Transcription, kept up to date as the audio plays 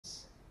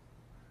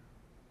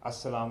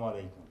Assalamu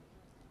alaikum.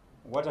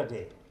 What a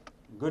day.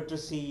 Good to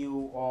see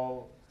you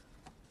all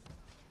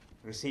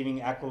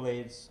receiving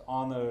accolades,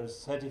 honors,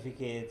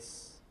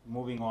 certificates,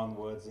 moving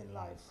onwards in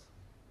life.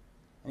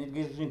 And it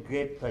gives me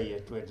great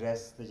pleasure to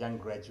address the young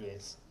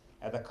graduates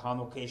at the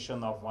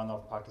convocation of one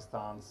of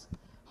Pakistan's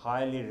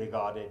highly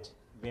regarded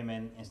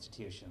women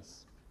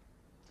institutions.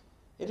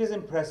 It is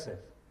impressive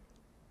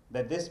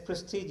that this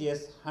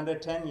prestigious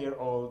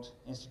 110-year-old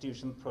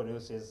institution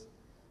produces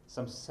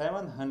some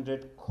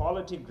 700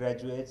 quality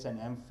graduates and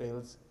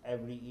MPhils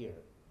every year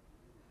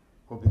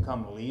who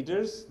become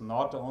leaders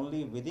not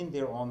only within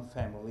their own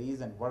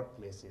families and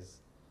workplaces,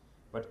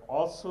 but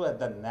also at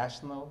the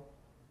national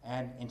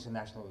and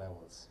international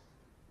levels.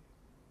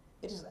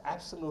 It is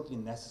absolutely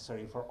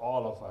necessary for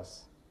all of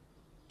us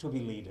to be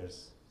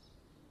leaders.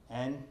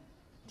 And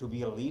to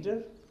be a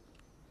leader,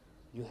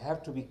 you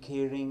have to be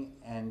caring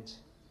and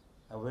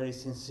a very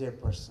sincere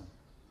person.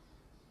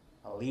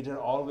 A leader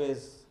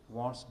always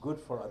wants good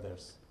for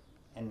others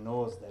and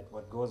knows that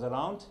what goes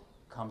around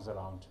comes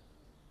around.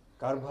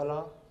 Kar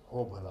bhala,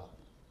 ho bhala.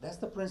 That's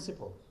the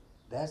principle.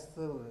 That's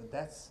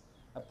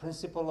a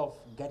principle of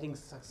getting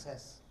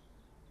success.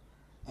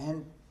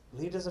 And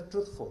leaders are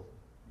truthful,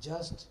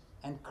 just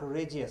and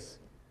courageous.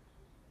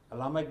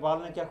 अल्लामा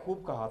इकबाल ने क्या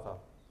खूब कहा था,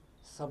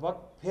 सबक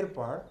फिर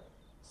पढ़,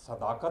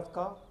 सदाकत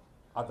का,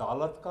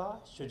 अदालत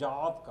का,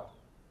 शुजाअत का,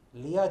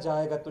 लिया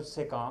जाएगा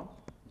तुझसे काम,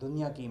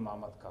 दुनिया की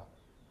इमामत का.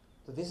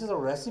 So this is a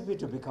recipe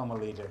to become a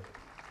leader.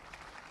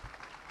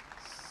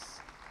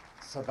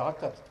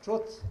 Sadakat,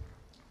 truth.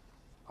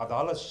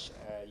 Adalat,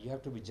 you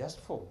have to be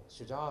justful.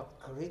 Shujaat,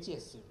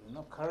 courageous,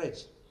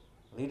 courage.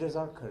 Leaders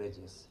are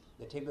courageous.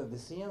 They take the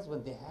decisions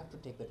when they have to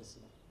take the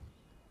decision.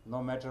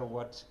 No matter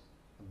what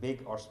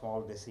big or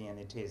small decision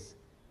it is,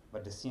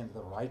 but decision at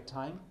the right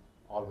time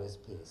always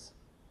pays.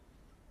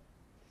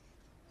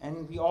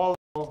 And we all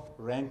know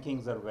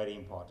rankings are very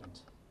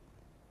important.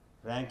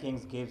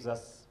 Rankings gives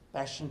us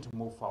passion to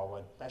move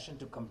forward, passion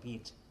to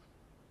compete.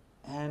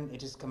 And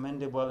it is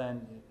commendable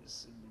and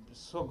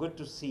so good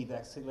to see the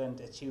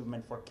excellent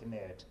achievement for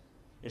Kinnaird,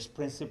 its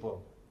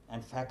principal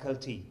and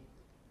faculty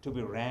to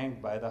be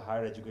ranked by the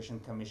Higher Education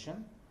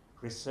Commission,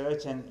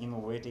 Research and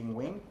Innovating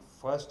Wing,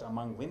 first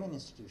among women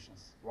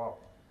institutions. Wow.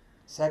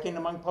 Second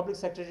among public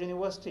sector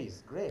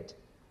universities. Great.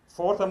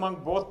 Fourth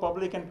among both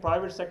public and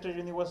private sector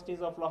universities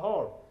of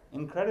Lahore.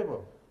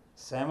 Incredible.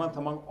 Seventh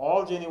among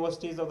all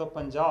universities of the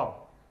Punjab.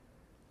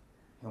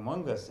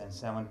 Humongous. And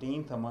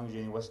 17th among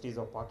universities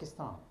of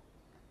Pakistan.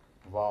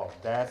 Wow,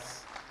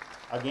 that's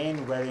again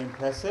very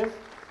impressive.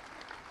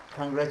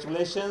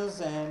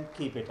 Congratulations and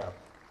keep it up.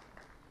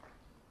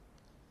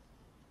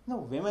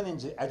 Women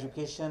in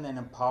education and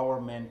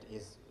empowerment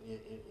is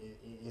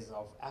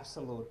of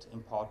absolute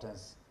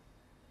importance.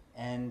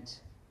 And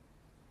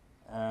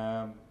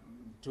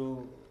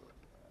to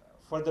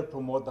further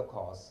promote the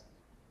cause,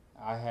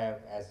 I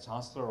have, as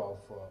Chancellor of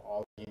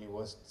all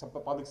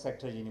public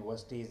sector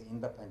universities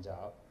in the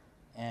Punjab,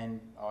 and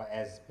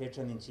as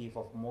Patron-in-Chief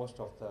of most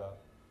of the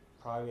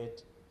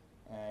private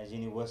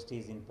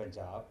universities in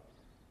Punjab,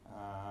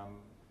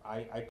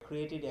 I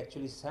created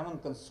actually 7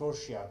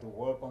 consortia to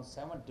work on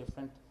 7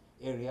 different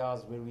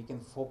areas where we can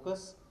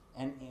focus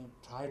and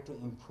try to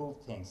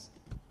improve things.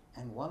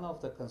 And one of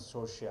the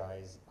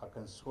consortia is a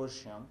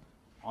consortium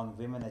on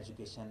women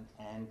education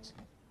and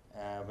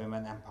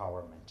women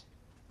empowerment.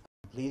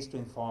 I'm pleased to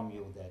inform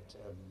you that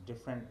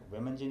different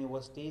women's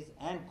universities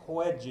and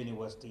co-ed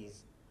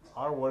universities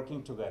are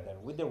working together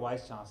with their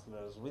vice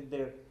chancellors, with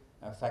their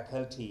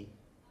faculty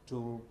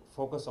to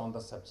focus on the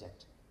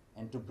subject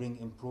and to bring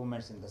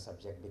improvements in the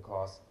subject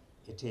because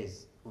it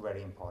is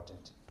very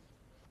important.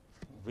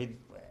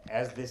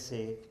 As they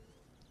say,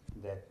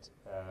 that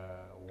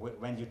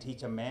when you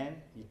teach a man,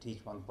 you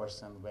teach one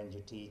person. When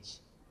you teach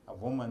a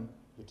woman,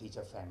 you teach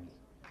a family.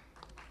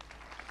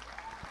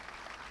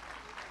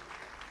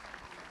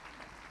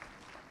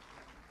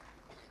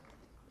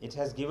 It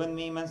has given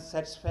me immense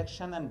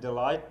satisfaction and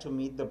delight to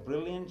meet the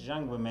brilliant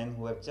young women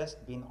who have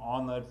just been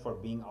honored for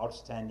being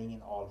outstanding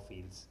in all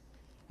fields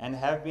and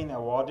have been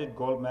awarded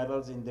gold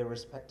medals in their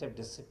respective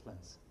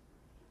disciplines.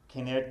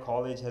 Kinnaird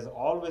College has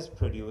always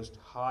produced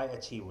high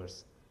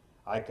achievers.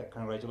 I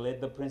congratulate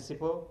the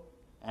principal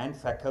and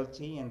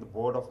faculty and the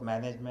board of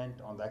management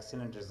on the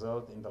excellent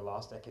result in the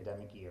last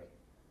academic year.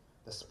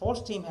 The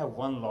sports team have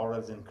won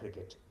laurels in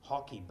cricket,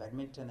 hockey,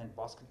 badminton, and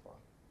basketball.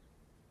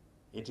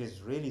 It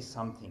is really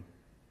something.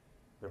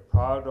 We're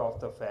proud of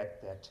the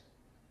fact that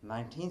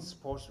 19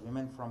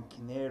 sportswomen from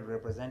Kinnaird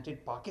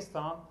represented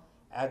Pakistan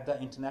at the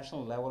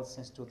international level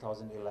since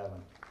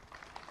 2011.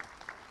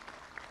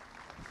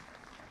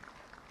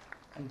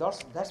 And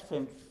that's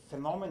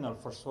phenomenal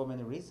for so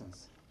many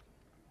reasons.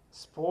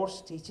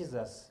 Sports teaches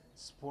us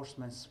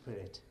sportsman's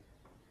spirit.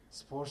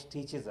 Sports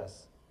teaches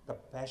us the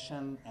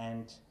passion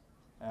and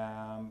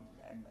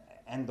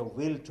the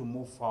will to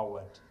move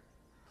forward,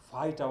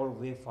 fight our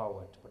way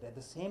forward. But at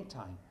the same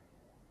time,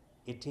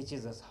 it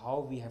teaches us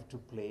how we have to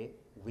play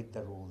with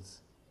the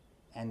rules.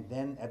 And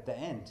then at the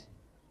end,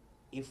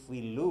 if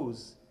we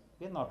lose,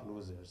 we're not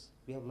losers.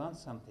 We have learned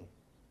something.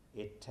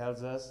 It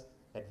tells us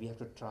that we have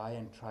to try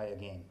and try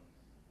again.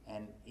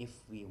 And if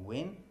we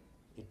win,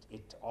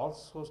 it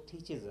also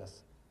teaches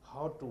us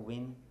how to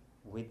win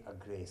with a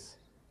grace.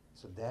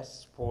 So that's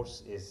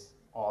sports is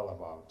all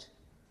about.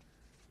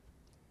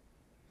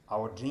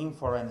 Our dream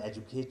for an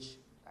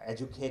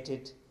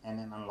educated and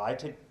an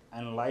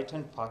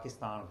enlightened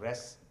Pakistan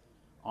rests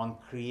on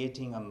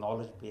creating a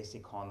knowledge-based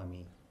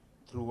economy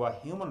through a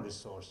human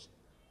resource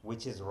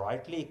which is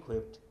rightly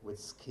equipped with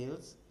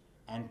skills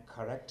and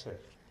character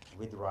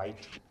with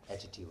right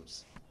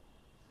attitudes.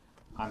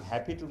 I'm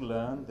happy to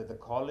learn that the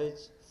college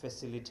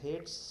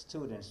facilitates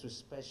students to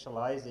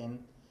specialize in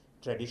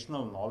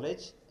traditional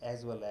knowledge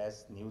as well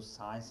as new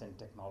science and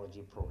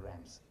technology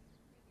programs.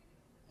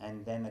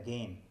 And then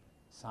again,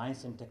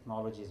 science and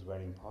technology is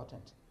very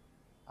important.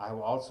 I have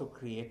also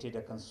created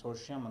a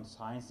consortium on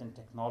science and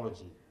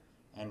technology,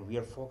 and we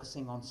are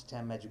focusing on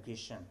STEM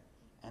education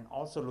and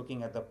also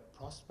looking at the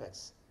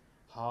prospects,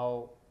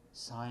 how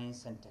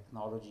science and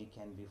technology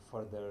can be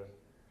further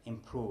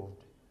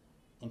improved.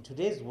 In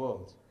today's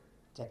world,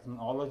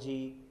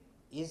 technology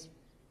is,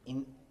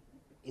 in,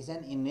 is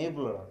an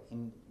enabler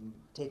in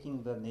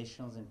taking the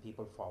nations and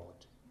people forward.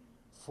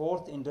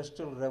 Fourth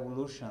industrial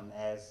revolution,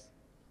 as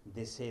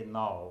they say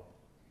now,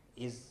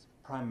 is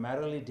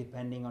primarily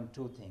depending on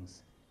two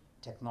things: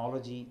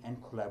 technology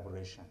and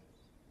collaboration.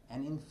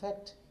 And in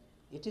fact,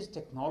 it is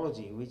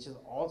technology which is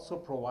also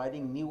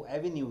providing new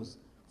avenues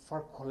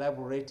for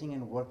collaborating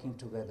and working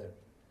together.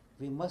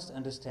 We must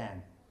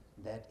understand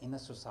that in a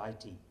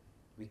society,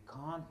 we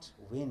can't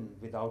win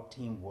without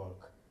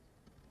teamwork,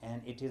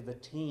 and it is the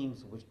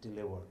teams which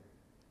deliver.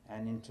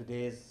 And in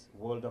today's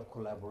world of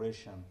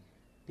collaboration,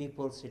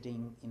 people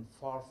sitting in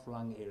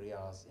far-flung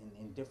areas,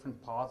 in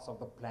different parts of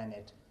the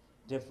planet,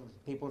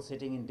 people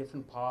sitting in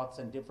different parts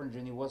and different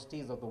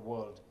universities of the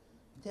world,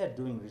 they're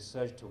doing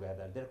research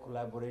together, they're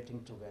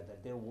collaborating together,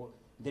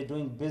 they're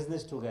doing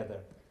business together.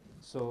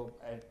 So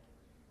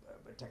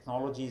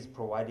technology is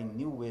providing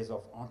new ways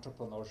of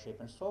entrepreneurship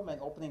and so many,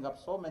 opening up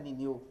so many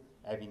new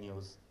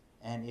avenues,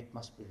 and it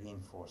must be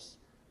reinforced.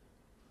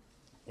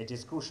 It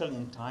is crucial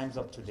in times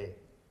of today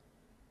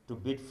to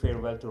bid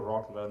farewell to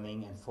rote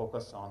learning and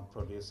focus on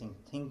producing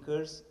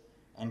thinkers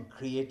and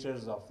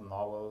creators of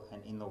novel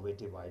and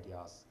innovative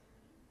ideas.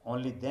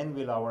 Only then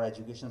will our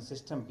education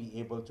system be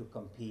able to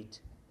compete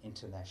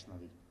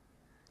internationally.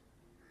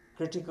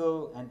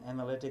 Critical and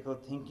analytical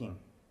thinking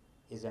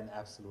is an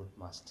absolute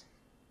must.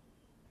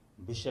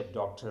 Bishop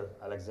Dr.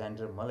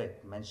 Alexander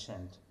Malik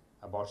mentioned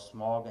about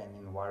smog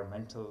and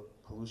environmental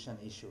pollution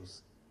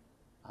issues.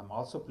 I'm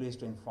also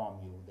pleased to inform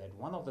you that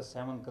one of the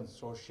 7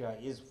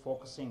 consortia is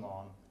focusing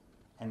on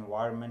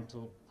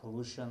environmental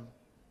pollution,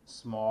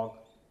 smog,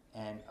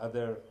 and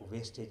other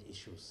wastage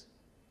issues.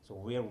 So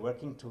we are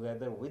working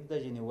together with the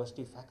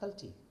university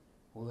faculty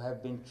who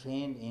have been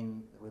trained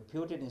in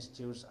reputed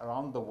institutes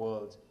around the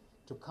world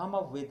to come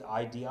up with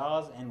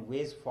ideas and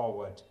ways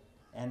forward.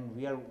 And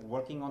we are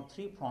working on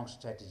 3-pronged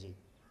strategy: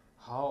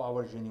 how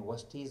our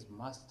universities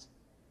must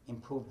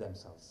improve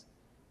themselves,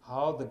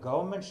 how the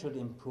government should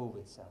improve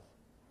itself,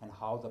 and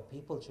how the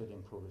people should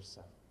improve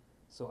itself.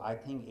 So I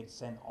think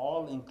it's an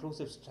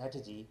all-inclusive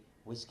strategy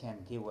which can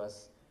give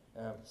us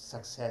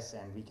success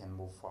and we can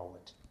move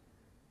forward.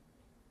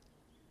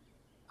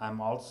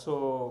 I'm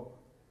also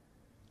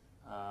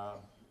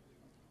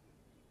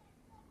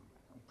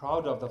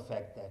proud of the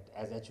fact that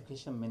as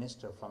Education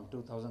Minister from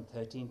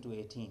 2013 to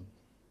 18,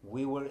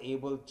 we were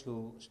able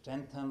to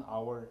strengthen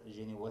our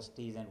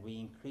universities, and we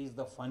increased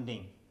the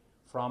funding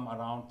from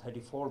around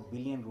 34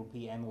 billion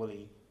rupee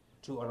annually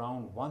to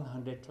around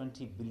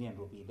 120 billion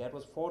rupee. That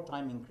was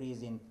 4-time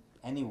increase in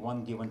any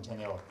one given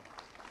tenure.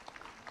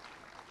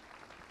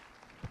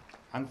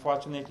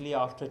 Unfortunately,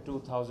 after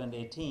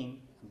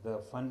 2018, the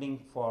funding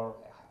for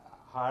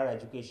higher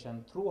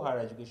education, through higher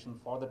education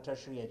for the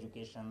tertiary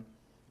education,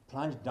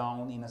 plunged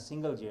down in a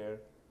single year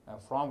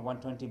from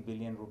 120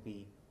 billion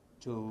rupee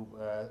to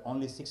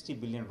only 60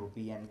 billion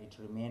rupee, and it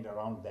remained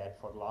around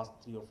that for the last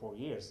 3 or 4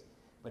 years.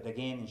 But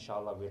again,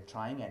 inshallah, we're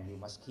trying, and we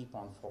must keep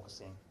on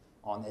focusing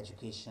on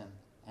education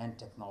and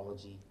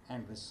technology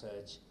and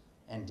research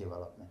and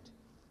development.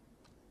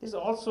 There's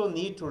also a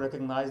need to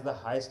recognize the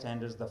high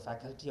standards the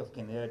faculty of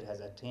Kinnaird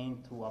has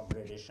attained through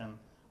upgradation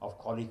of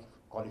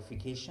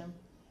qualification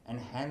and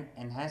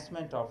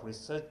enhancement of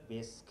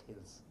research-based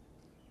skills.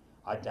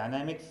 A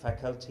dynamic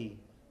faculty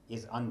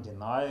is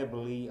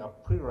undeniably a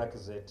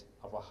prerequisite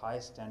of a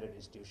high-standard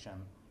institution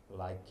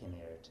like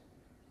Kinnaird.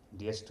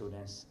 Dear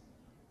students,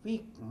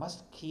 we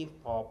must keep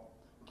on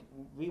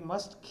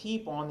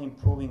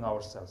improving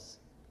ourselves.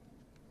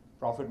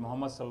 Prophet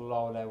Muhammad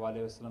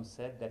ﷺ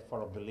said that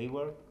for a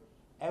believer,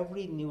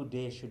 every new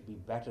day should be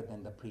better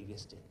than the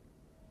previous day.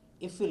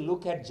 If we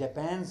look at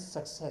Japan's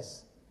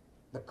success,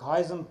 the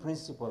Kaizen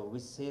principle,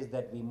 which says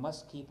that we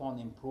must keep on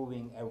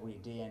improving every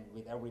day and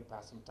with every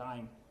passing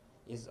time,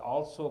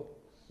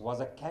 was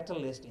a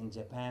catalyst in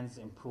Japan's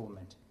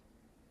improvement.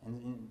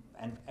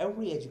 And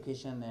every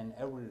education and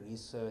every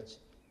research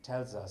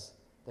tells us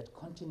that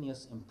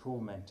continuous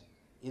improvement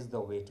is the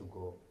way to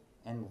go.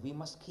 And we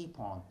must keep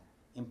on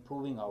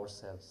improving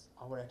ourselves,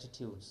 our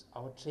attitudes,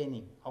 our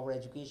training, our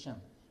education.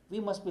 We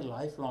must be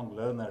lifelong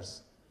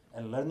learners,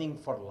 and learning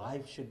for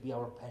life should be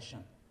our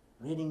passion.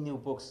 Reading new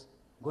books,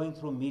 going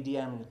through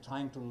media and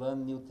trying to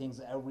learn new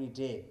things every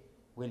day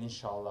will,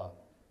 inshallah,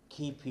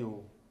 keep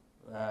you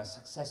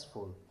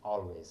successful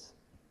always.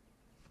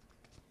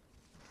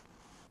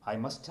 I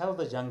must tell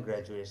the young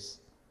graduates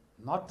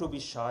not to be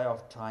shy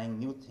of trying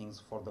new things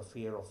for the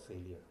fear of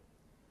failure.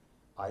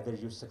 Either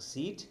you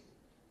succeed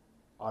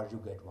or you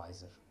get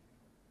wiser.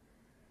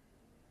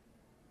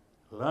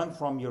 Learn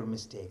from your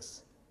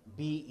mistakes.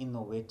 Be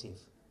innovative.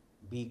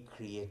 Be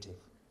creative.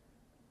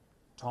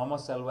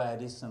 Thomas Alva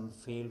Edison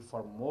failed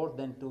for more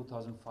than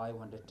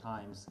 2,500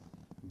 times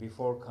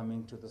before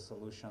coming to the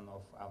solution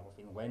of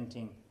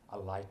inventing a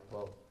light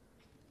bulb.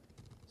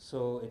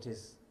 So it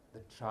is the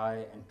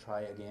try and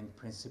try again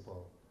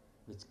principle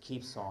which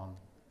keeps on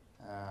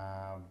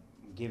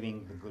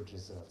giving the good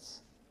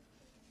results.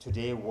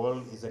 Today,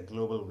 world is a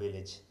global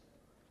village.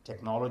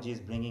 Technology is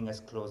bringing us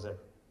closer.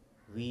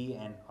 We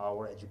and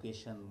our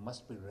education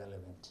must be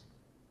relevant.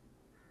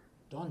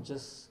 Don't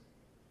just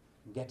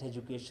get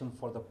education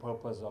for the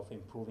purpose of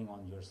improving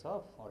on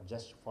yourself or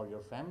just for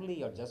your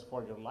family or just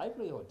for your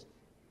livelihood.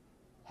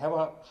 Have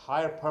a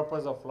higher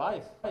purpose of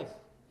life.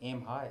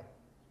 Aim high.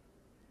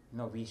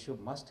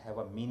 Must have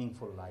a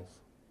meaningful life.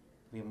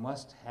 We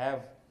must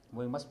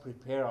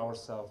prepare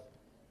ourselves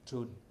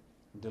to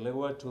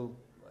deliver to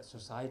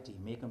society,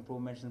 make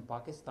improvements in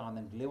Pakistan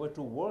and deliver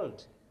to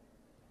world.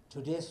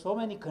 Today, so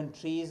many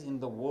countries in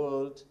the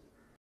world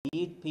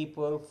need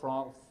people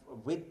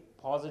with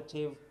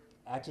positive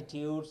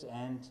attitudes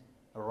and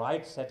a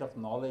right set of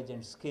knowledge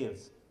and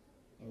skills.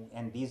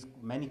 And these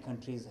many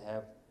countries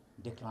have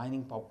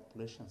declining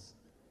populations.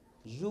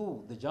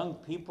 You, the young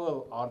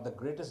people, are the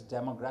greatest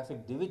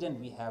demographic dividend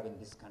we have in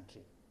this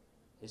country.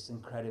 It's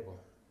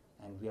incredible,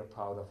 and we are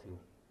proud of you.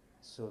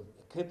 So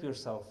equip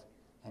yourself,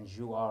 and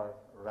you are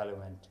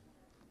relevant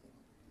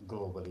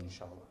globally,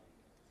 inshallah.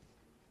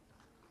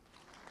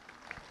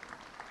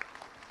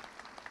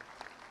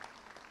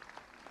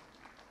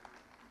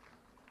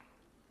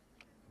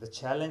 The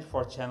challenge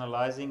for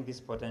channelizing this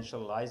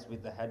potential lies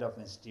with the head of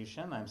the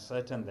institution. I'm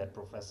certain that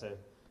Professor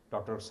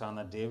Dr.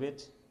 Oksana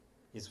David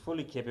is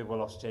fully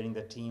capable of steering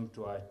the team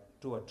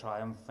to a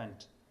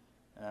triumphant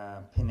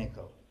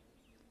pinnacle.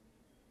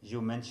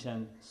 You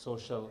mentioned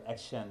social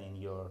action in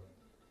your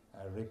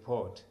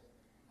report.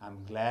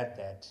 I'm glad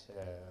that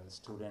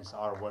students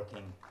are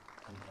working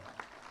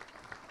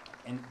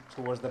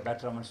towards the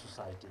betterment of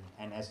society.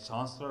 And as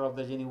Chancellor of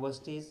the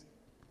universities,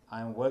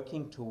 I'm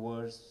working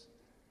towards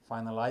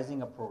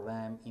finalizing a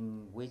program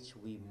in which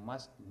we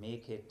must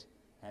make it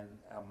and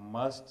a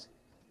must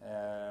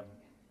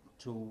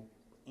to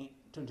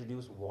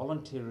introduce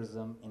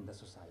volunteerism in the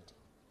society.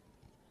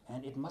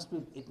 And it must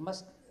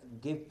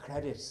give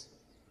credits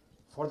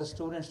for the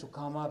students to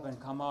come out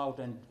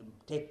and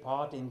take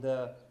part in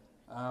the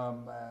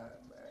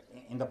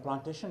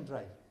plantation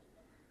drive,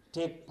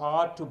 take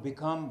part to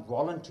become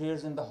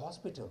volunteers in the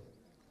hospital.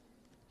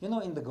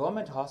 In the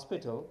government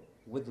hospital,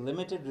 with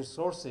limited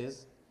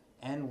resources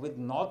and with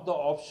not the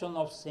option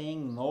of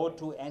saying no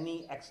to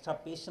any extra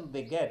patient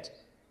they get,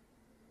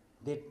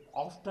 they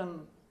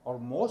often, or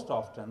most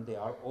often, they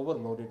are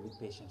overloaded with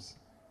patients.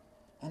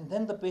 And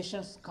then the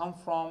patients come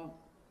from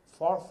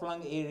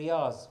far-flung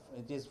areas.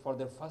 It is for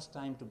their first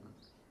time to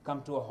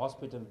come to a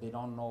hospital. They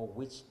don't know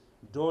which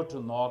door to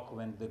knock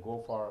when they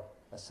go for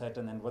a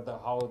certain and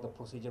how the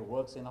procedure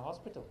works in a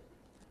hospital.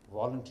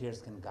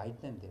 Volunteers can guide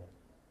them there.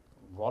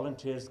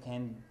 Volunteers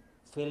can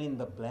fill in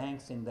the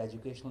blanks in the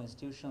educational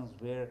institutions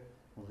where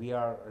we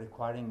are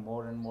requiring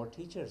more and more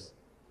teachers.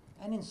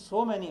 And in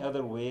so many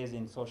other ways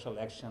in social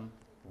action,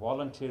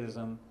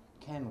 volunteerism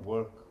can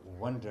work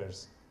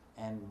wonders.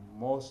 And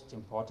most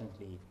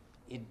importantly,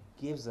 it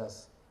gives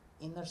us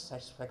inner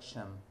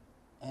satisfaction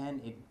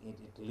and it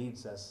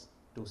leads us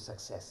to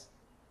success.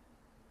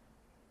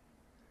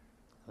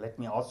 Let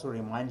me also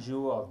remind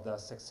you of the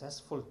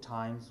stressful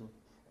times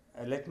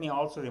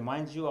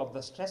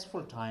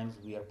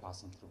we are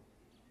passing through.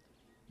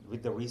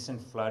 With the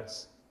recent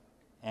floods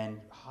and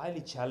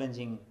highly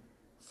challenging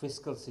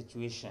fiscal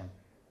situation,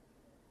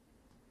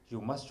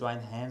 you must join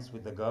hands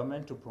with the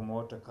government to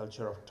promote a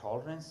culture of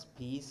tolerance,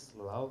 peace,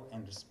 love,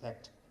 and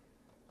respect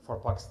for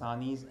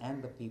Pakistanis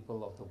and the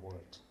people of the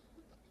world.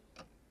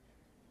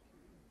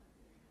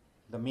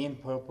 The main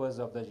purpose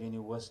of the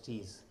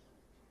universities,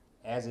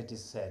 as it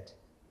is said,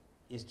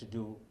 is to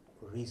do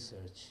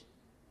research.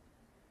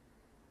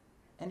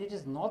 And it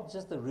is not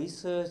just the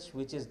research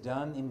which is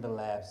done in the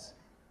labs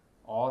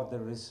or the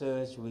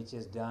research which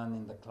is done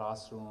in the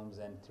classrooms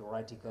and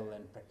theoretical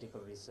and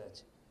practical research.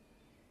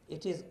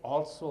 It is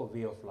also a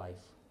way of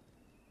life.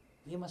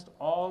 We must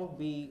all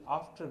be,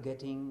 after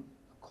getting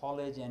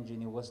college and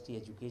university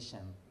education,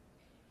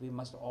 we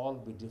must all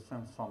be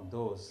different from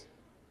those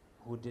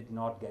who did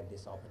not get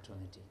this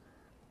opportunity.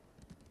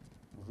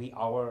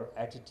 Our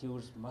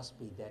attitudes must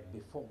be that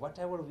before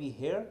whatever we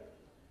hear,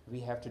 we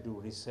have to do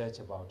research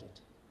about it.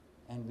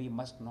 And we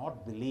must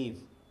not believe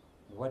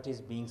what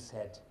is being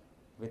said.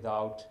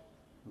 without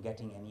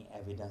getting any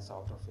evidence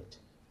out of it.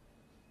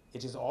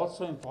 It is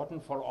also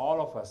important for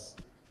all of us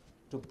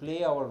to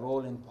play our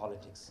role in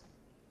politics.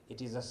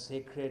 It is a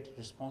sacred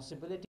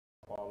responsibility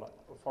for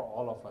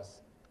all of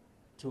us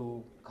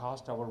to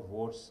cast our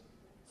votes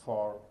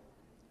for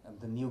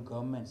the new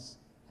governments,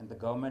 and the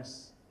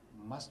governments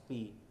must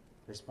be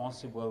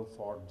responsible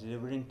for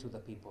delivering to the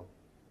people.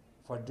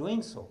 For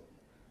doing so,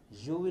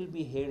 you will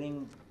be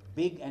hearing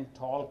big and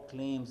tall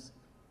claims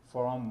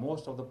from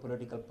most of the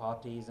political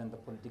parties and the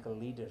political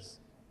leaders.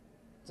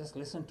 Just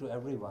listen to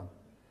everyone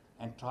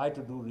and try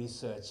to do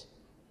research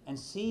and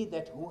see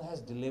that who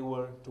has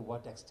delivered to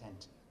what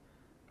extent.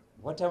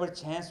 Whatever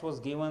chance was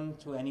given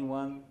to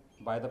anyone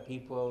by the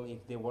people,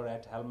 if they were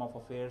at helm of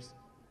affairs,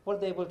 were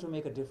they able to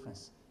make a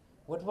difference?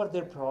 What were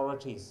their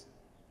priorities?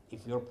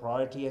 If your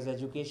priority is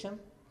education,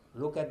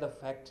 look at the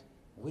fact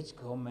which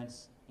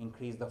governments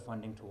increase the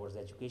funding towards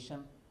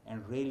education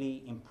and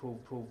really improve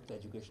the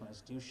educational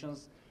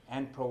institutions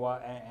and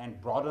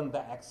broaden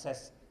the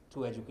access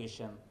to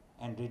education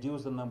and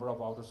reduce the number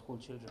of out-of-school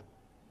children.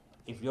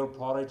 If your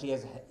priority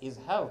is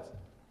health,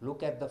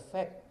 look at the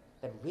fact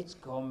that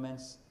which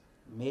governments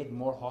made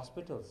more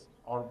hospitals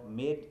or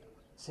made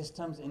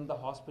systems in the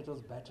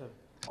hospitals better,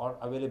 or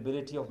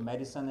availability of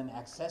medicine and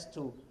access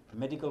to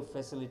medical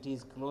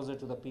facilities closer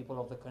to the people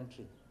of the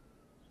country.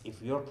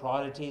 If your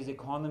priority is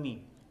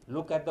economy,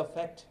 look at the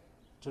fact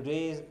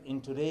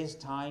in today's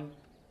time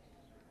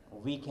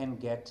we can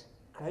get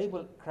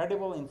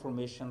credible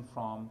information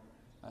from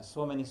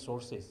so many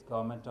sources.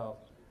 Government of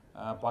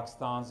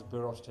Pakistan's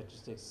Bureau of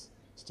Statistics,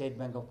 State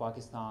Bank of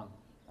Pakistan,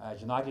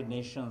 United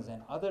Nations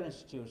and other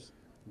institutes,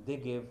 they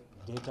give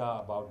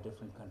data about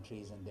different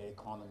countries and their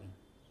economy.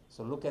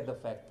 So look at the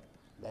fact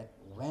that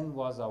when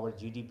was our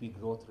GDP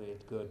growth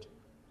rate good?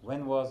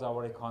 When was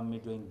our economy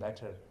doing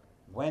better?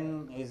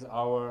 When is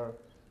our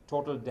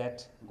total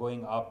debt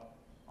going up?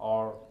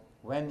 Or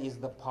when is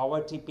the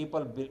poverty,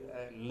 people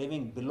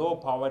living below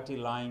poverty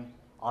line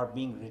are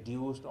being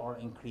reduced or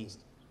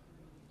increased?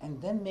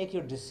 And then make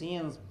your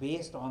decisions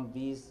based on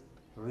these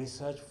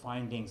research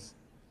findings.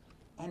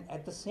 And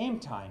at the same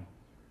time,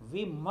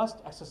 we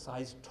must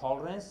exercise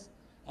tolerance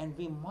and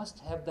we must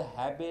have the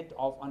habit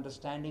of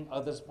understanding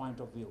others' point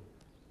of view.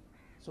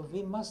 So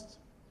we must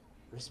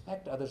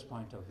respect others'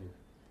 point of view.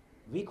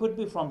 We could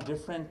be from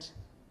different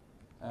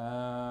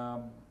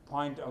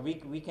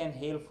we can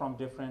hail from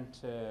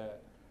different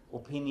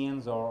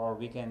opinions, or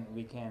we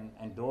can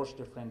endorse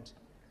different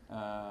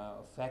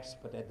facts,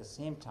 but at the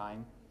same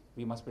time,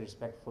 we must be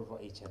respectful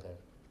for each other,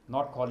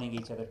 not calling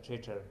each other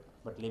traitor,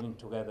 but living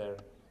together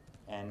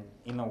and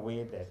in a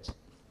way that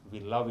we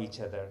love each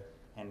other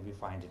and we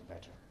find it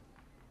better.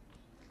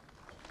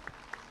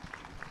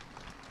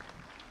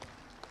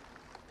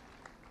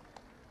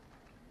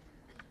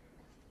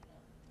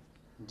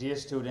 Dear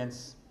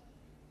students,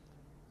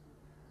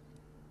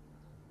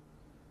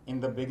 in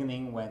the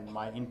beginning when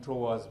my intro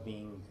was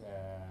being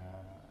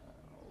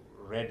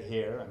read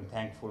here, I'm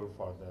thankful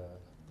for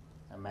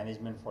the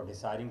management for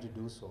deciding to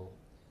do so.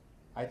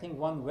 I think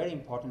one very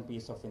important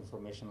piece of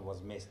information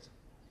was missed,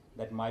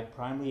 that my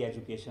primary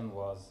education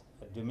was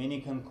a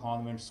Dominican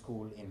convent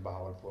school in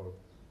Bahawalpur,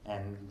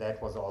 and that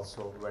was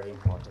also very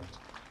important.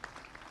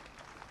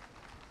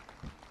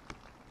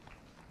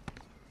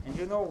 And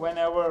you know,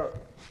 whenever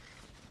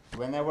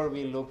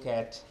we look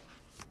at,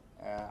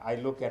 I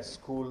look at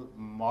school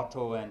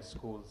motto and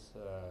school's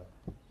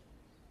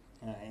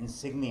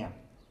insignia,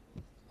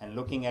 and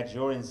looking at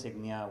your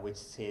insignia which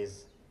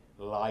says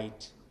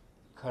light,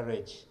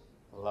 courage,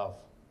 love.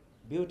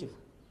 Beautiful.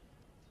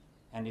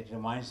 And it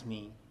reminds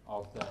me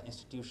of the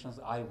institutions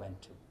I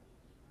went to.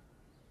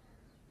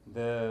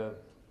 The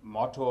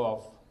motto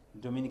of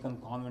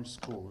Dominican Convent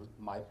School,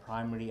 my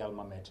primary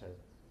alma mater,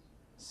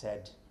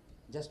 said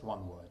just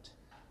one word: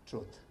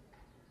 truth.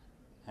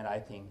 And I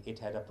think it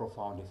had a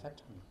profound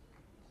effect on me.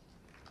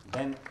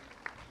 Then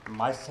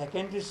my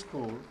secondary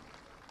school's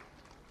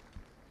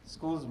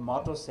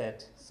motto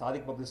said,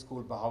 Sadiq Public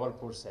School,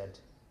 Bahawalpur said,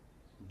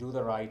 do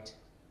the right,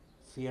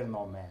 fear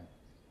no man.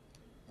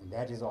 And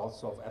that is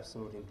also of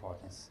absolute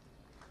importance.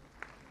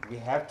 We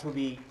have to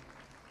be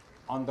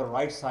on the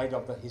right side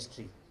of the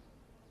history.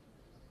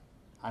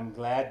 I'm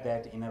glad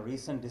that in a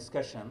recent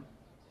discussion,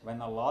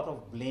 when a lot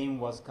of blame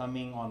was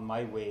coming on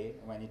my way,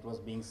 when it was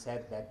being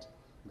said that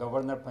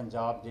Governor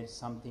Punjab did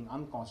something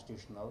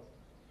unconstitutional,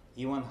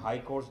 even High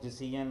Court's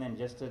decision and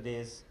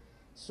yesterday's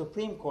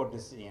Supreme Court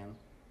decision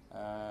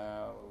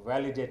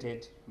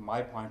validated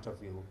my point of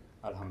view,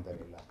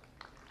 alhamdulillah.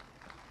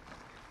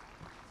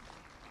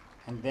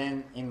 And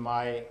then in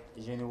my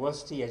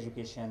university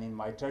education, in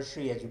my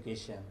tertiary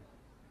education,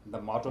 the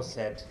motto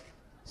said,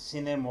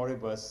 sine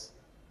moribus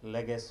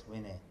leges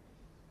vitae.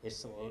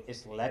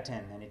 It's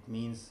Latin and it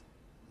means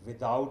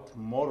without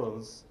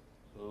morals,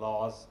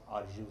 laws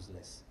are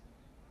useless.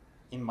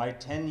 In my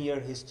 10-year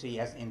history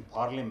as in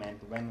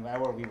Parliament,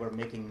 whenever we were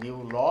making new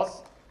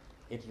laws,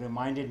 it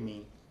reminded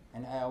me,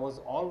 and I was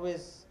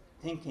always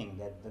thinking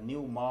that the new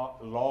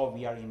law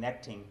we are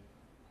enacting,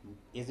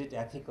 is it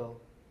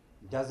ethical?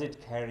 Does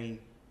it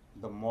carry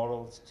the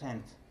moral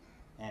strength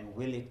and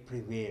will it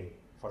prevail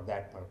for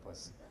that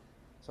purpose.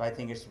 So I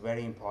think it's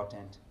very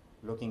important.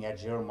 Looking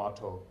at your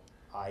motto,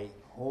 I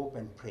hope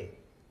and pray.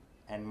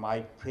 And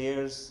my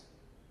prayers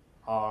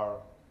are,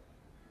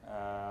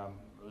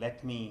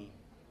 let me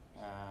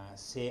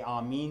say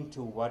Ameen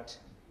to what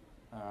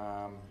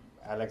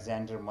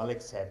Alexander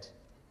Malik said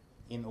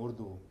in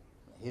Urdu,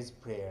 his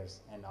prayers,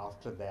 and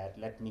after that,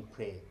 let me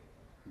pray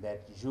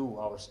that you,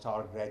 our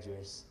star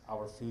graduates,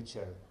 our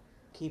future,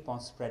 keep on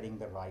spreading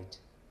the right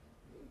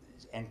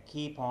and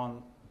keep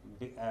on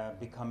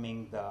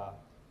becoming the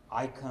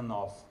icon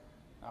of,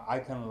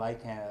 icon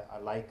like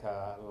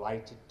a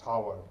light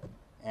tower,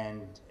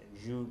 and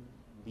you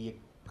be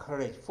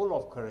courage, full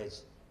of courage,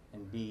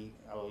 and be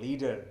a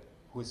leader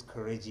who is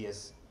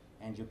courageous,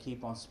 and you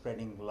keep on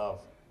spreading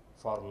love,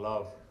 for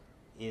love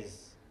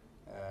is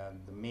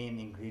the main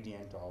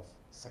ingredient of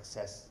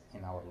success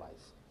in our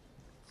life.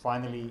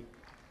 Finally,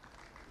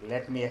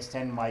 let me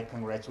extend my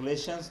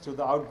congratulations to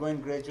the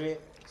outgoing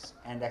graduates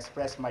and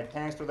express my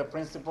thanks to the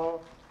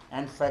principal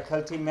and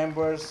faculty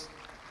members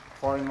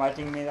for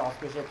inviting me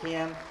to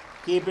Kien.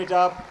 Keep it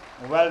up.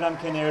 Well done,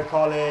 Kinnaird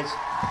College.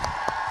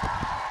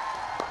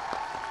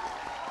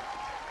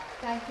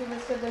 Thank you,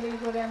 Mr.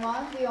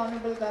 Baligh-ur-Rehman, the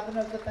Honorable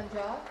Governor of the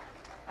Punjab.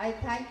 I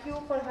thank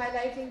you for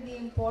highlighting the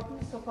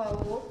importance of our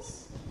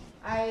votes.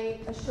 I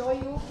assure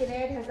you,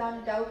 Kinnaird has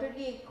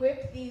undoubtedly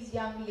equipped these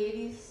young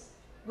ladies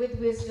with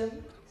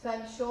wisdom, so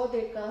I'm sure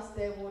they cast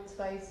their votes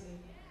wisely,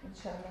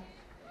 inshallah.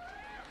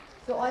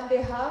 So on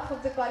behalf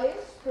of the college,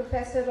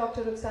 Professor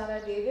Dr.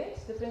 Ruxana David,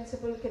 the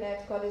Principal,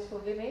 Kinnaird College for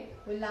Women,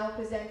 will now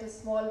present a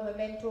small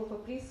memento of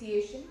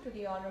appreciation to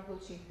the Honorable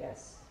Chief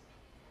Guest.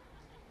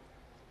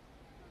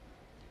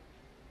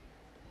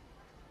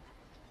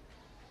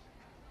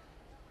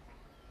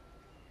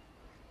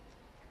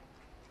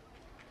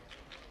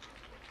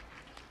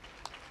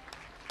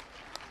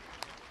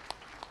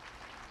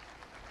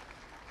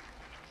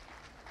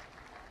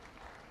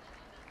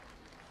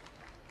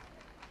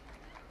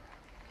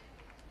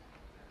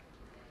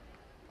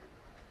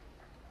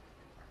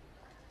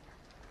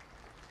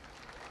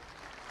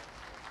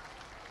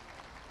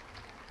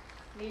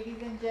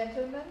 Ladies and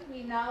gentlemen,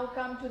 we now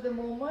come to the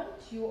moment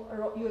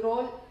you're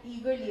all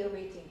eagerly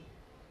awaiting,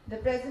 the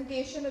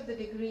presentation of the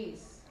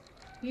degrees.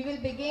 We will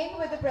begin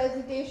with the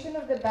presentation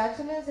of the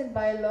Bachelor's in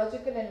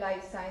Biological and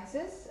Life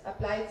Sciences,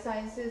 Applied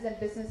Sciences and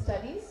Business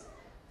Studies,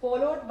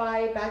 followed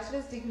by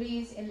Bachelor's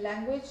degrees in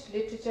Language,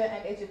 Literature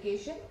and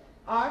Education,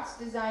 Arts,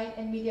 Design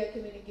and Media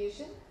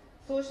Communication,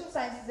 Social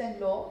Sciences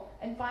and Law,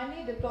 and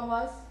finally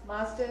diplomas,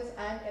 masters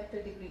and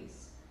MPhil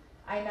degrees.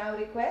 I now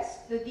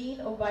request the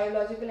Dean of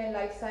Biological and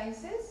Life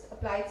Sciences,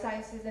 Applied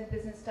Sciences and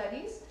Business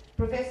Studies,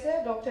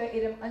 Professor Dr.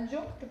 Iram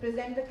Anjum, to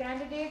present the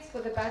candidates for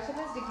the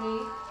Bachelor's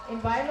degree in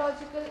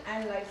Biological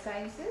and Life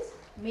Sciences,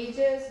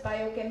 majors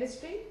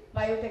Biochemistry,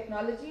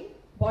 Biotechnology,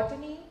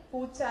 Botany,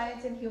 Food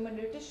Science and Human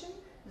Nutrition,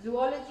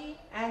 Zoology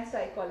and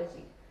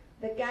Psychology.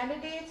 The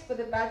candidates for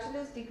the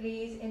Bachelor's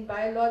degrees in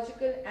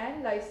Biological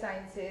and Life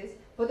Sciences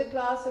for the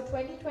class of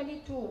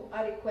 2022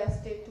 are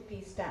requested to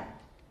please stand.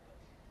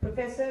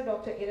 Professor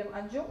Dr. Iram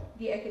Anjum,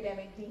 the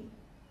Academic Dean.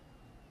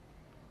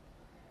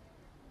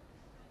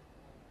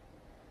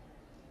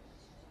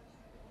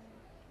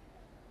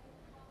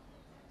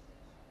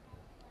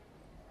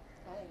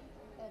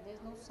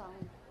 There's no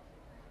sound.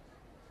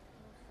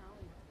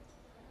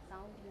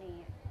 Sound nahi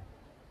hai.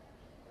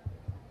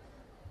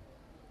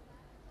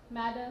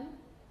 Madam,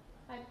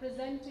 I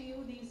present to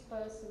you these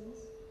persons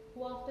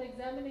who after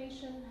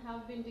examination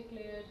have been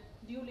declared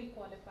duly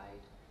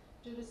qualified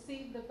to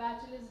receive the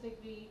bachelor's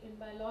degree in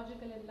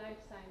Biological and Life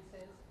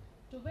Sciences,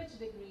 to which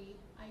degree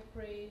I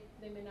pray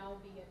they may now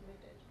be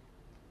admitted.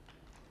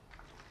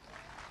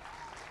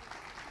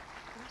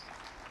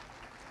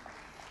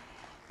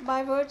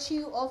 By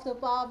virtue of the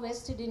power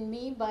vested in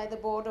me by the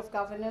Board of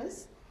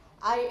Governors,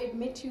 I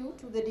admit you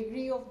to the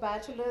degree of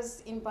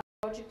Bachelor's in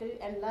Biological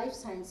and Life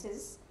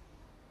Sciences,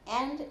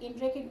 and in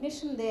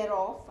recognition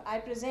thereof, I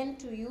present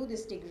to you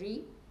this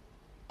degree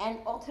and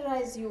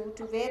authorize you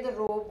to wear the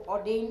robe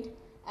ordained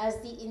as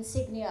the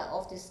insignia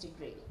of this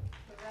degree.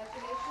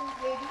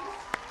 Congratulations, ladies.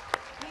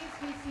 Please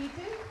be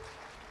seated.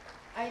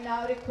 I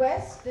now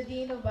request the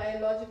Dean of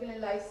Biological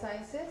and Life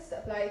Sciences,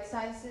 Applied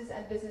Sciences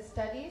and Business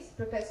Studies,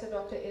 Professor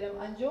Dr. Iram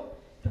Anjum,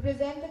 to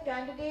present the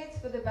candidates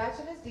for the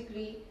bachelor's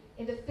degree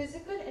in the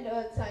Physical and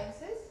Earth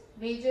Sciences,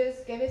 majors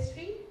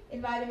Chemistry,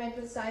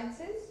 Environmental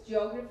Sciences,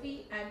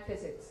 Geography and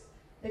Physics.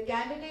 The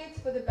candidates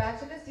for the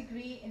bachelor's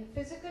degree in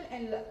Physical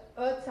and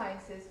Earth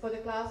Sciences for the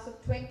class of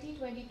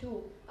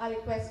 2022 are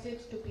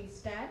requested to please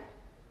stand.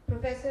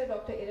 Professor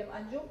Dr. Iram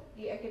Anjum,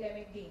 the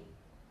Academic Dean.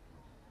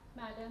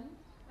 Madam,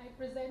 I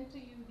present to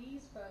you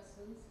these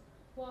persons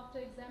who after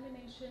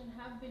examination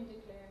have been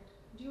declared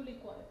duly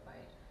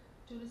qualified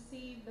to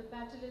receive the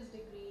bachelor's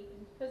degree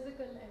in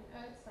Physical and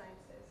Earth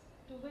Sciences,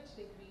 to which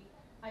degree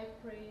I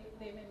pray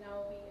they may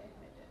now be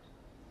admitted.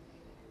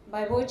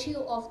 By virtue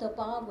of the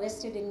power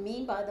vested in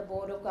me by the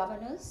Board of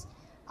Governors,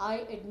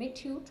 I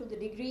admit you to the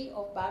degree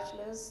of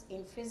Bachelor's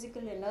in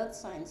Physical and Earth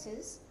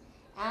Sciences,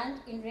 and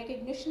in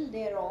recognition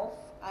thereof,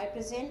 I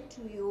present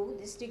to you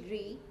this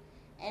degree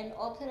and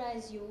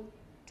authorize you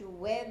to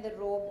wear the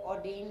robe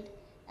ordained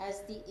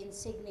as the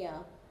insignia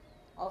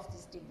of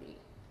this degree.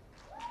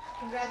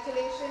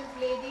 Congratulations,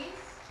 ladies.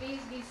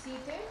 Please be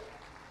seated.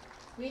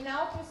 We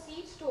now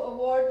proceed to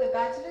award the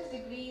bachelor's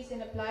degrees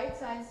in Applied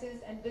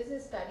Sciences and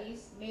Business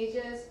Studies,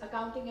 majors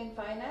Accounting and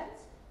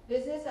Finance,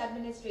 Business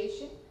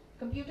Administration,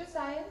 Computer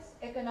Science,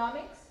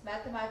 Economics,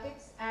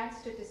 Mathematics, and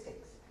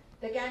Statistics.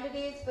 The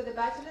candidates for the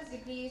bachelor's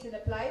degrees in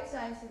Applied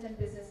Sciences and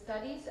Business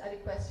Studies are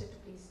requested to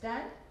please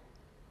stand.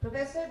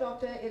 Professor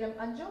Dr. Iram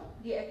Anju,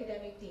 the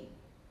Academic Dean.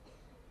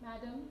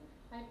 Madam,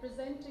 I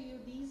present to you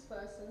these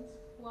persons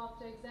who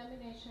after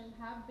examination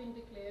have been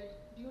declared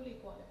duly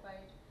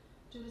qualified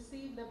to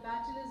receive the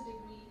bachelor's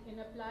degree in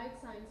Applied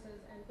Sciences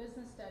and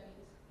Business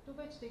Studies, to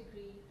which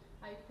degree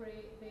I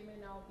pray they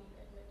may now be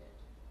admitted.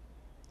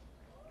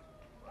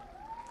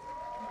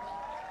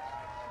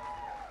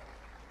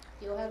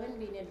 You haven't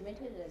been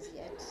admitted as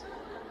yet.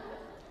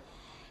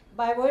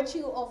 By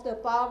virtue of the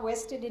power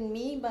vested in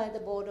me by the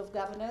Board of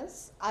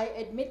Governors, I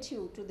admit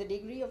you to the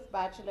degree of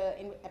Bachelor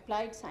in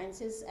Applied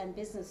Sciences and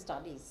Business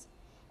Studies,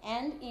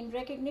 and in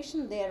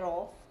recognition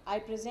thereof, I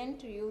present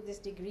to you this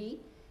degree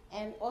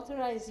and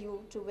authorize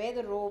you to wear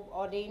the robe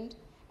ordained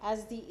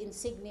as the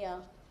insignia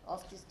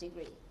of this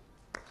degree.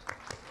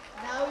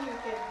 Now you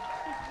can.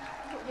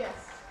 Yes.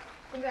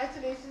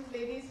 Congratulations,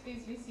 ladies.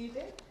 Please be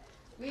seated.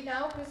 We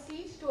now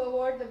proceed to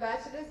award the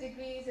bachelor's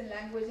degrees in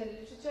Language and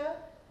Literature,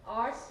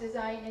 Arts,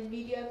 Design and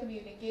Media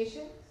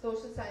Communication,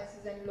 Social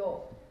Sciences and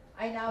Law.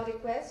 I now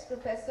request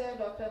Professor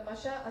Dr.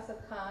 Masha Asad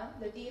Khan,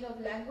 the Dean of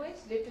Language,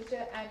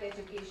 Literature and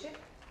Education,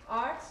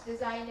 Arts,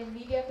 Design and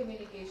Media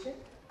Communication,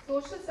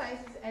 Social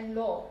Sciences and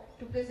Law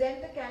to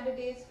present the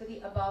candidates for the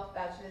above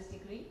bachelor's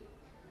degree.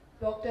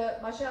 Dr.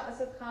 Masha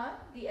Asad Khan,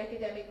 the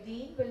Academic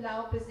Dean, will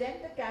now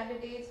present the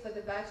candidates for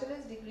the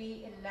bachelor's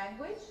degree in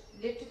Language,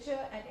 Literature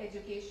and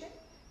Education,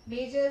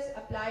 majors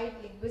Applied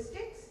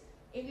Linguistics,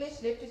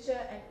 English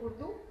Literature and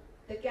Urdu.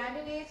 The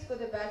candidates for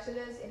the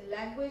bachelor's in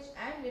Language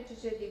and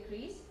Literature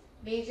degrees,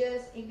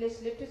 majors English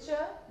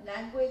Literature,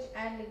 Language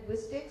and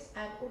Linguistics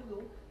and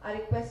Urdu are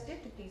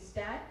requested to please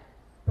stand.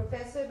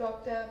 Professor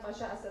Dr.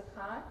 Masha Asad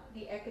Khan,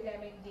 the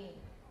Academic Dean.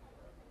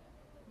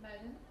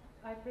 Madam,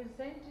 I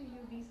present to you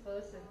these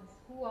persons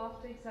who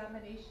after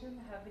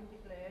examination have been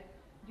declared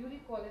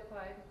duly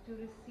qualified to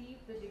receive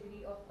the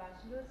degree of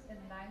Bachelor's in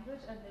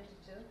Language and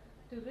Literature,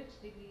 to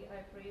which degree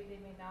I pray they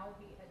may now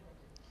be admitted.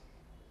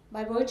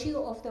 By virtue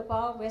of the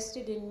power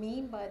vested in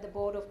me by the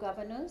Board of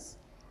Governors,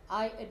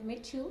 I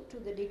admit you to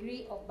the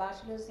degree of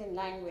Bachelor's in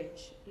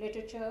Language,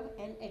 Literature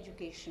and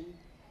Education,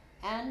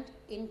 and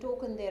in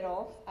token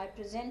thereof, I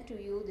present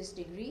to you this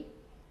degree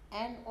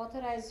and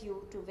authorize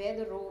you to wear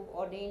the robe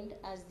ordained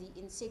as the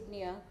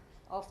insignia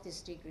of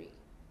this degree.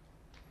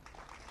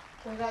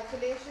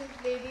 Congratulations,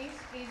 ladies.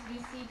 Please be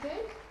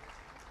seated.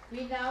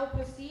 We now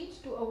proceed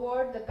to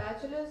award the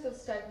Bachelor's of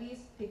Studies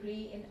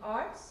degree in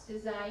Arts,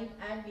 Design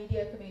and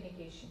Media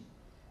Communication.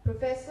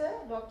 Professor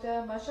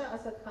Dr. Masha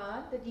Asad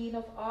Khan, the Dean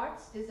of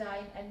Arts,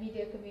 Design and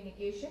Media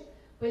Communication,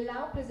 will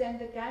now present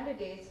the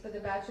candidates for the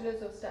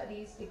Bachelor's of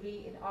Studies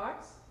degree in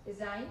Arts,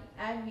 Design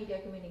and Media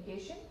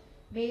Communication,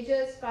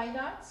 majors Fine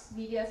Arts,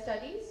 Media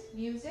Studies,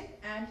 Music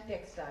and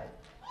Textile.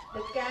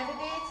 The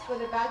candidates for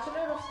the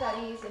Bachelor of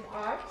Studies in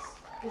Arts,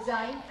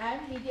 Design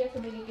and Media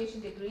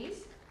Communication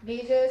degrees,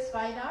 majors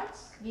Fine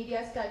Arts,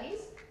 Media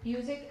Studies,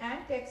 Music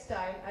and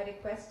Textile are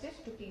requested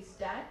to please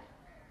stand.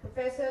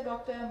 Professor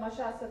Dr.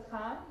 Masha Asad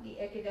Khan,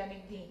 the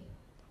Academic Dean.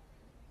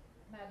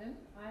 Madam,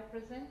 I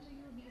present to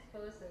you these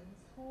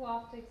persons who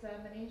after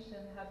examination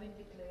have been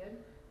declared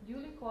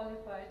duly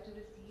qualified to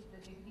receive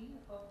the degree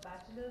of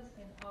Bachelor's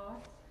in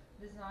Arts,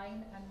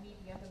 Design and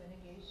Media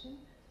Communication,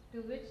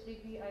 to which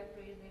degree I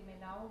pray they may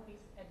now be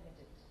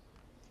admitted.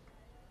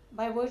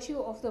 By virtue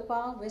of the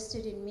power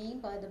vested in me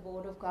by the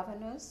Board of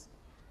Governors,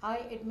 I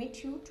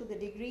admit you to the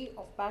degree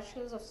of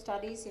Bachelor's of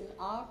Studies in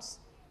Arts,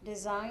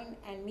 Design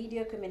and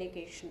Media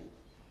Communication,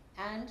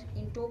 and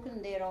in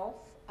token thereof,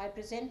 I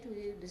present to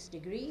you this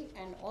degree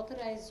and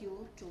authorize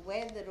you to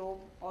wear the robe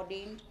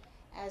ordained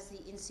as the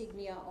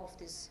insignia of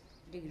this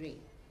degree.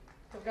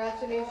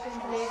 Congratulations,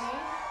 ladies.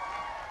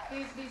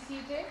 Please be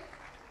seated.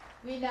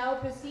 We now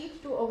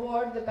proceed to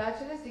award the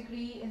Bachelor's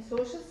degree in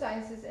Social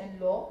Sciences and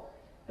Law.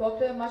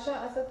 Dr. Masha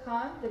Asad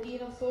Khan, the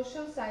Dean of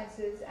Social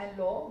Sciences and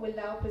Law, will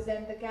now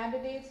present the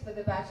candidates for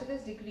the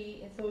Bachelor's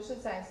degree in Social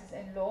Sciences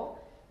and Law,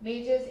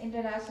 majors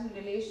International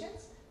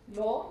Relations,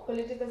 Law,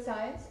 Political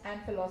Science and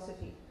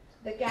Philosophy.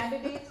 The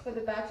candidates for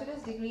the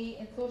Bachelor's degree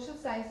in Social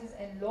Sciences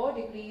and Law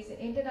degrees in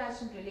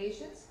International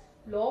Relations,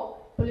 Law,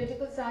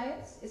 Political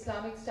Science,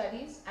 Islamic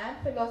Studies and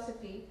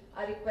Philosophy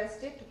are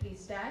requested to please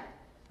stand.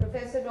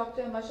 Professor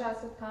Dr. Masha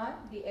Asad Khan,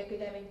 the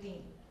Academic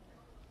Dean.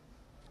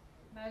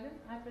 Madam,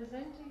 I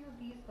present to you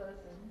these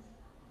persons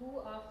who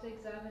after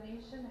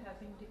examination have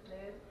been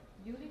declared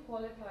duly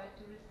qualified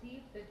to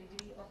receive the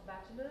degree of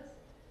Bachelor's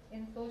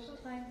in Social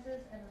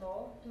Sciences and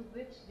Law, to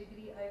which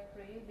degree I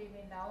pray they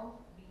may now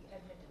be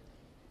admitted.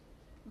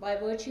 By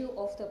virtue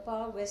of the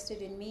power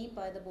vested in me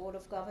by the Board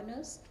of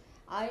Governors,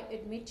 I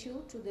admit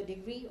you to the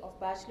degree of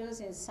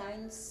Bachelor's in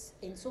Science,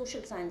 in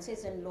Social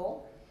Sciences and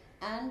Law,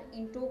 and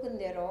in token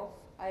thereof,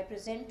 I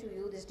present to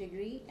you this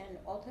degree and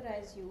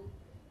authorize you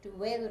to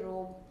wear the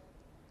robe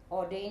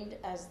ordained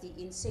as the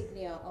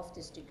insignia of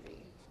this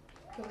degree.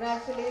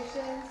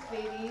 Congratulations,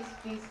 ladies.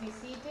 Please be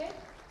seated.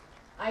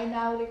 I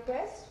now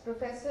request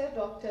Professor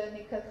Dr.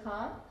 Nikhil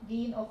Khan,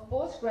 Dean of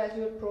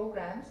Postgraduate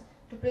Programs,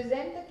 to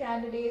present the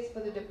candidates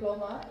for the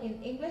Diploma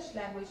in English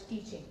Language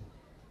Teaching.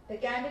 The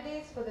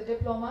candidates for the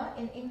Diploma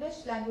in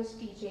English Language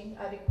Teaching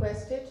are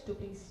requested to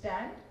please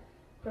stand.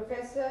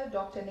 Professor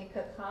Dr.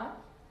 Nikhil Khan,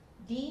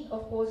 Dean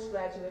of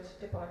Postgraduate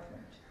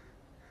Department.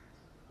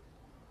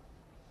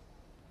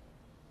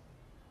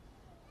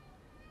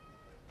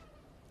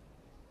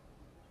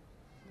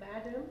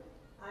 Madam,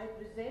 I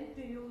present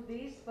to you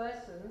these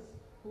persons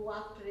who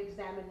after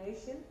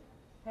examination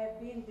have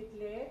been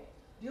declared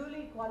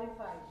duly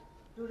qualified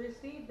to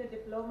receive the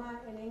Diploma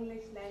in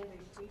English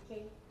Language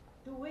Teaching,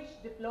 to which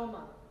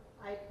diploma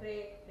I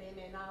pray they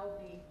may now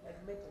be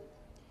admitted.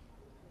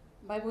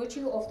 By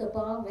virtue of the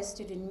power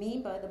vested in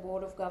me by the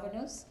Board of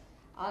Governors,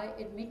 I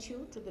admit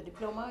you to the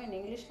Diploma in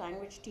English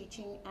Language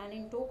Teaching, and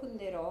in token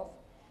thereof,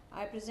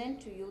 I present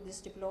to you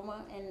this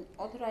diploma and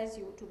authorize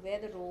you to wear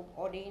the robe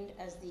ordained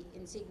as the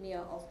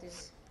insignia of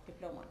this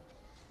diploma.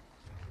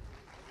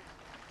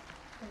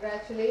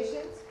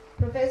 Congratulations.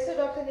 Professor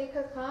Dr.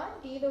 Nikhil Khan,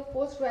 Dean of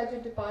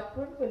Postgraduate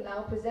Department, will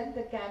now present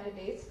the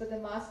candidates for the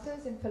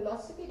Masters in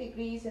Philosophy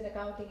degrees in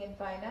Accounting and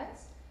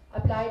Finance,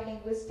 Applied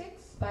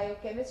Linguistics,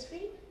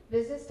 Biochemistry,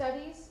 Business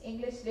Studies,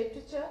 English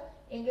Literature,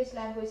 English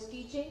Language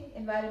Teaching,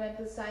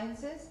 Environmental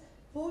Sciences,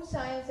 Food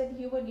Science and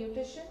Human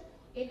Nutrition,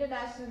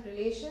 International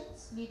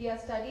Relations, Media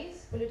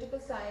Studies, Political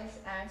Science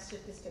and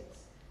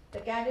Statistics.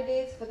 The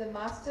candidates for the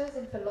Masters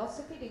in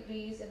Philosophy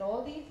degrees in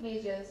all these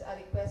majors are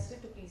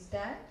requested to please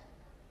stand.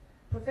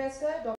 Professor Dr.